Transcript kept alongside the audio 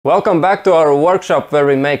Welcome back to our workshop where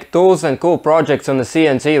we make tools and cool projects on the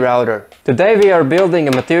CNC router. Today we are building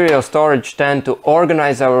a material storage stand to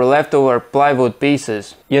organize our leftover plywood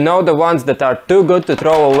pieces. You know, the ones that are too good to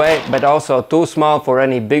throw away but also too small for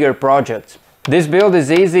any bigger projects. This build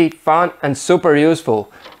is easy, fun and super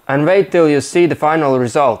useful. And wait till you see the final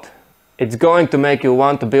result. It's going to make you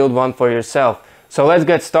want to build one for yourself. So let's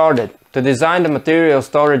get started. To design the material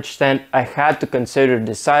storage stand, I had to consider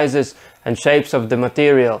the sizes and shapes of the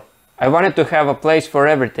material. I wanted to have a place for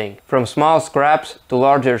everything, from small scraps to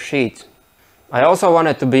larger sheets. I also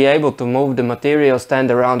wanted to be able to move the material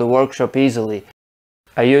stand around the workshop easily.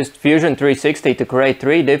 I used Fusion 360 to create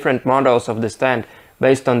 3 different models of the stand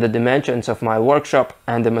based on the dimensions of my workshop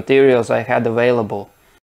and the materials I had available.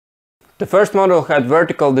 The first model had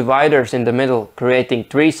vertical dividers in the middle, creating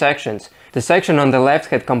 3 sections. The section on the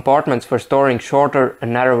left had compartments for storing shorter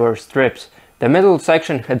and narrower strips. The middle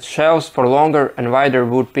section had shelves for longer and wider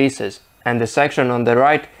wood pieces, and the section on the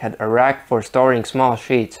right had a rack for storing small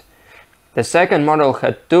sheets. The second model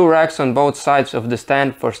had 2 racks on both sides of the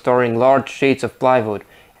stand for storing large sheets of plywood.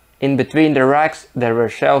 In between the racks there were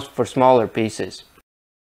shelves for smaller pieces.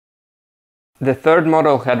 The third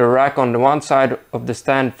model had a rack on one side of the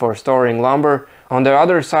stand for storing lumber. On the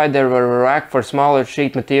other side there were a rack for smaller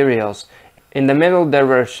sheet materials. In the middle there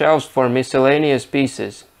were shelves for miscellaneous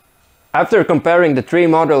pieces. After comparing the 3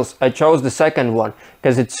 models, I chose the second one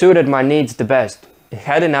because it suited my needs the best. It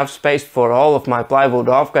had enough space for all of my plywood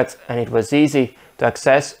offcuts and it was easy to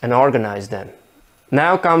access and organize them.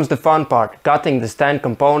 Now comes the fun part, cutting the stand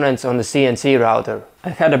components on the CNC router. I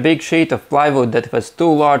had a big sheet of plywood that was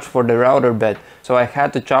too large for the router bed, so I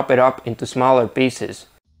had to chop it up into smaller pieces.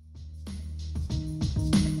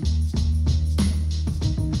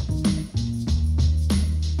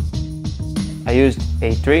 I used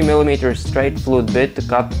a 3mm straight flute bit to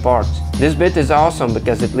cut the parts. This bit is awesome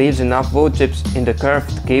because it leaves enough wood chips in the curve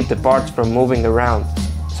to keep the parts from moving around,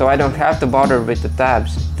 so I don't have to bother with the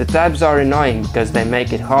tabs. The tabs are annoying because they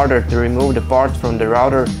make it harder to remove the parts from the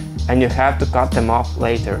router and you have to cut them off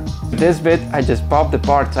later. With this bit I just pop the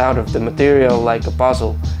parts out of the material like a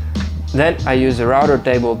puzzle. Then I use a router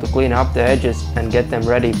table to clean up the edges and get them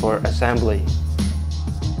ready for assembly.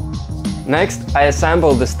 Next I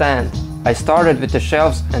assembled the stand. I started with the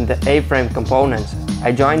shelves and the A-frame components.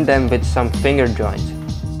 I joined them with some finger joints.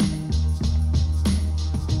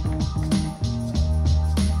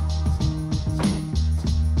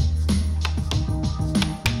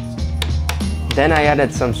 Then I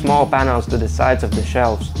added some small panels to the sides of the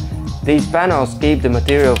shelves. These panels keep the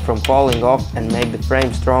material from falling off and make the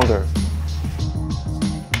frame stronger.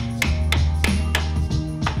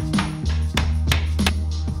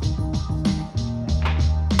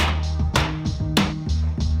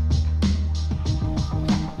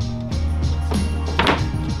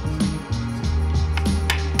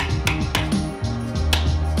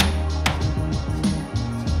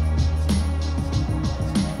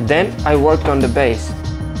 Then I worked on the base.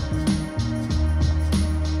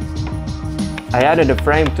 I added a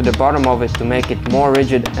frame to the bottom of it to make it more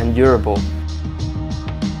rigid and durable.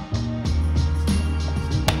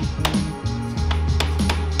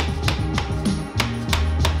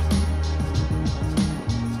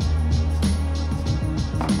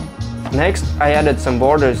 Next, I added some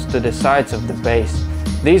borders to the sides of the base.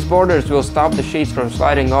 These borders will stop the sheets from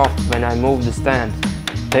sliding off when I move the stand.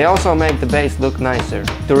 They also make the base look nicer.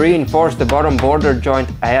 To reinforce the bottom border joint,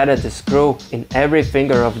 I added a screw in every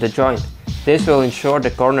finger of the joint. This will ensure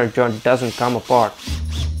the corner joint doesn't come apart.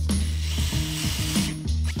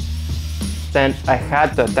 Then I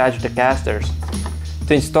had to attach the casters.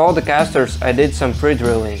 To install the casters, I did some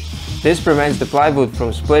pre-drilling. This prevents the plywood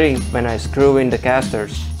from splitting when I screw in the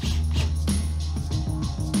casters.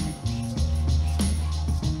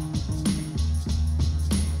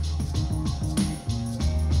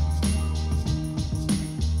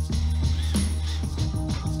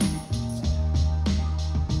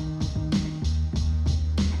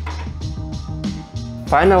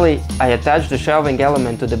 Finally, I attached the shelving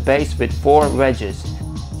element to the base with 4 wedges.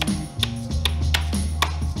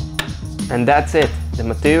 And that's it, the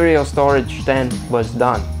material storage stand was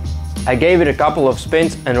done. I gave it a couple of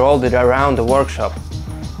spins and rolled it around the workshop.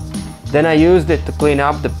 Then I used it to clean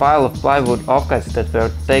up the pile of plywood offcuts that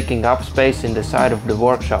were taking up space in the side of the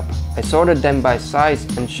workshop. I sorted them by size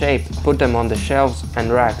and shape, put them on the shelves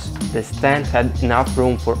and racks. The stand had enough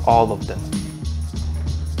room for all of them.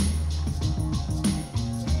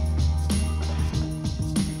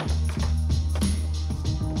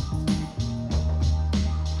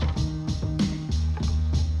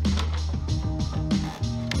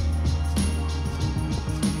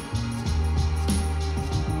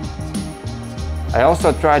 I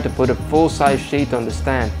also tried to put a full-size sheet on the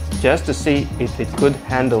stand, just to see if it could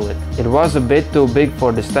handle it. It was a bit too big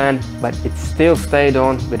for the stand, but it still stayed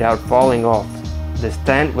on without falling off. The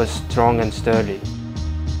stand was strong and sturdy.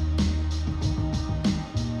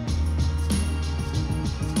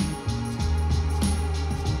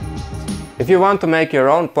 If you want to make your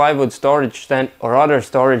own plywood storage stand or other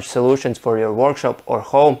storage solutions for your workshop or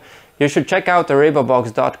home, you should check out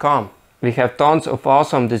aribabox.com. We have tons of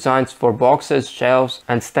awesome designs for boxes, shelves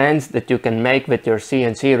and stands that you can make with your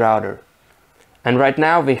CNC router. And right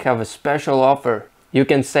now we have a special offer. You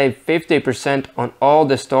can save 50% on all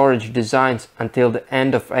the storage designs until the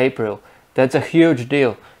end of April. That's a huge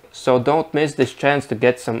deal, so don't miss this chance to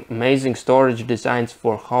get some amazing storage designs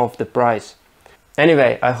for half the price.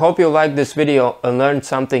 Anyway, I hope you liked this video and learned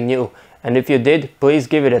something new, and if you did, please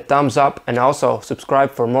give it a thumbs up and also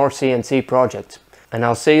subscribe for more CNC projects. And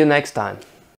I'll see you next time.